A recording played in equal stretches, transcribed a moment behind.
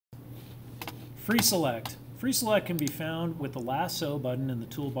Free select. Free select can be found with the lasso button in the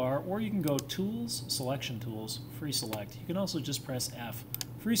toolbar, or you can go Tools, Selection Tools, Free Select. You can also just press F.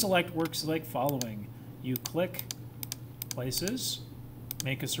 Free select works like following. You click places,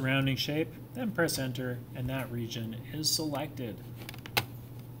 make a surrounding shape, then press enter, and that region is selected.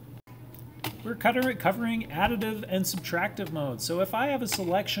 We're covering additive and subtractive mode. So if I have a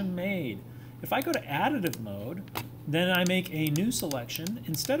selection made, if I go to additive mode, then I make a new selection.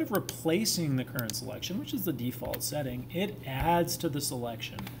 Instead of replacing the current selection, which is the default setting, it adds to the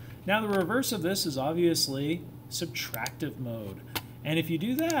selection. Now the reverse of this is obviously subtractive mode. And if you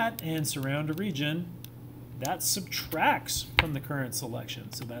do that and surround a region, that subtracts from the current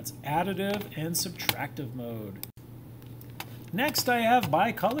selection. So that's additive and subtractive mode. Next I have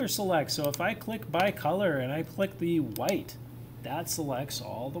by color select. So if I click by color and I click the white, that selects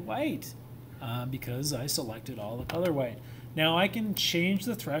all the white because I selected all the color white. Now I can change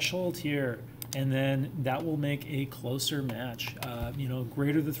the threshold here, and then that will make a closer match.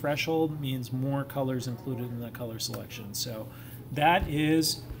 Greater the threshold means more colors included in the color selection. So that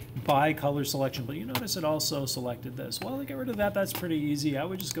is by color selection, but you notice it also selected this. Well, to get rid of that, that's pretty easy. I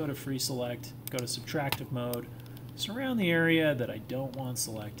would just go to free select, go to subtractive mode, surround the area that I don't want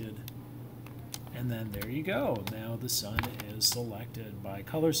selected, and then there you go. Now the sun is selected by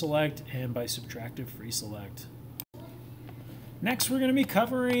color select and by subtractive free select. Next, we're going to be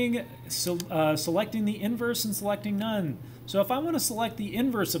covering selecting the inverse and selecting none. So if I want to select the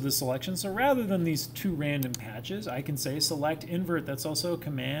inverse of the selection, so rather than these two random patches, I can say select invert. That's also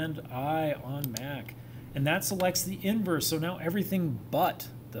Command I on Mac, and that selects the inverse. So now everything but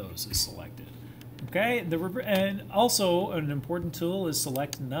those is selected. Okay, and also an important tool is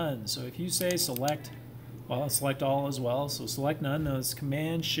select none. So if you say select, well, select all as well. So select none, that's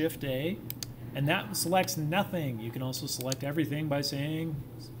Command Shift A, and that selects nothing. You can also select everything by saying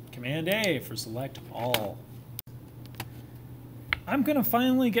Command A for select all. I'm going to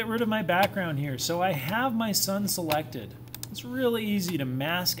finally get rid of my background here. So I have my sun selected. It's really easy to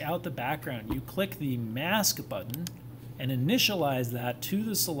mask out the background. You click the mask button and initialize that to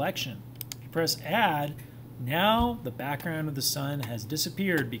the selection. Press add. Now the background of the sun has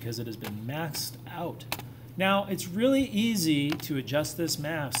disappeared because it has been masked out. Now it's really easy to adjust this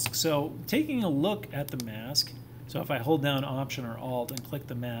mask. So taking a look at the mask, so if I hold down Option or Alt and click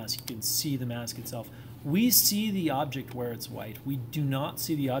the mask, you can see the mask itself. We see the object where it's white. We do not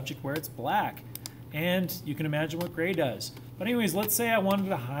see the object where it's black. And you can imagine what gray does. But anyways, let's say I wanted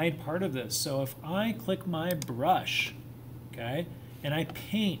to hide part of this. So if I click my brush, okay, and I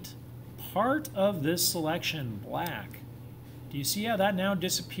paint part of this selection black, do you see how that now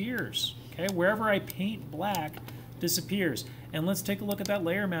disappears? Okay, wherever I paint black disappears. And let's take a look at that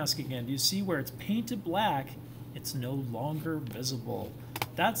layer mask again. Do you see where it's painted black, it's no longer visible?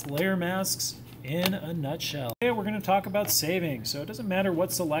 That's layer masks in a nutshell. Today we're going to talk about saving. So it doesn't matter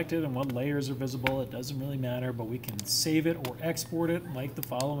what's selected and what layers are visible, it doesn't really matter, but we can save it or export it like the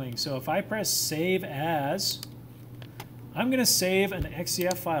following. So if I press save as, I'm going to save an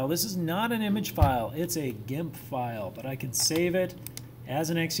XCF file. This is not an image file, it's a GIMP file, but I can save it as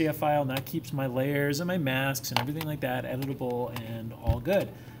an XCF file, and that keeps my layers and my masks and everything like that editable and all good.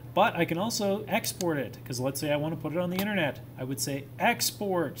 But I can also export it, because let's say I want to put it on the internet. I would say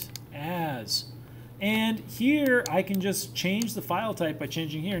export as. And here I can just change the file type by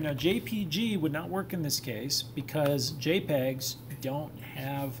changing here. Now JPG would not work in this case because JPEGs don't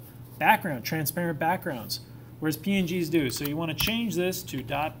have transparent backgrounds, whereas PNGs do. So you want to change this to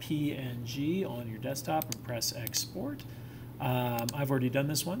 .png on your desktop and press export. I've already done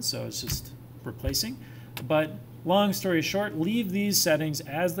this one, so it's just replacing. But long story short, leave these settings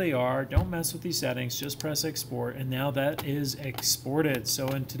as they are. Don't mess with these settings. Just press export, and now that is exported. So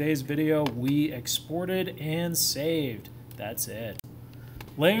in today's video, we exported and saved. That's it.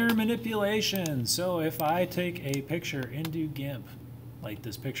 Layer manipulation. So if I take a picture into GIMP, like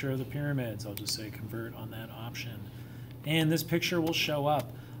this picture of the pyramids, I'll just say convert on that option, and this picture will show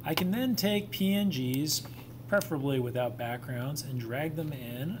up. I can then take PNGs, preferably without backgrounds, and drag them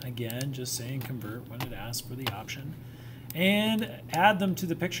in, again just saying convert when it asks for the option, and add them to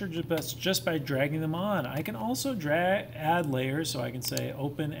the picture just by dragging them on. I can also add layers, so I can say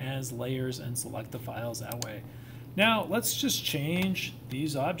open as layers and select the files that way. Now let's just change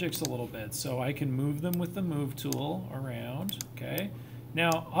these objects a little bit. So I can move them with the move tool around, okay?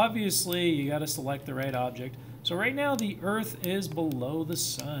 Now obviously you got to select the right object. So right now the Earth is below the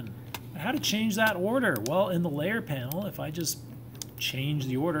sun. How to change that order? Well, in the layer panel, if I just change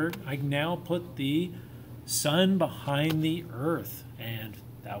the order, I can now put the sun behind the Earth, and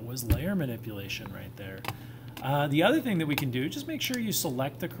that was layer manipulation right there. The other thing that we can do, just make sure you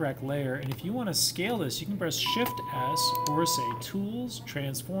select the correct layer, and if you want to scale this, you can press Shift S or say Tools,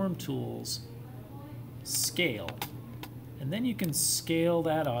 Transform Tools, Scale. And then you can scale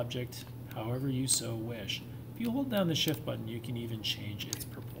that object however you so wish. If you hold down the Shift button, you can even change its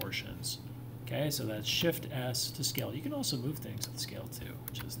proportions. Okay, so that's Shift S to scale. You can also move things with scale too,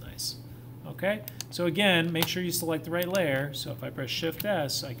 which is nice. Okay, so again, make sure you select the right layer. So if I press Shift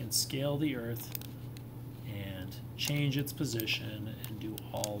S, I can scale the Earth and change its position and do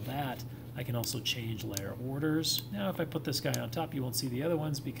all that. I can also change layer orders. Now if I put this guy on top, you won't see the other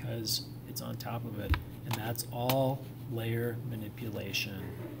ones because it's on top of it. And that's all layer manipulation.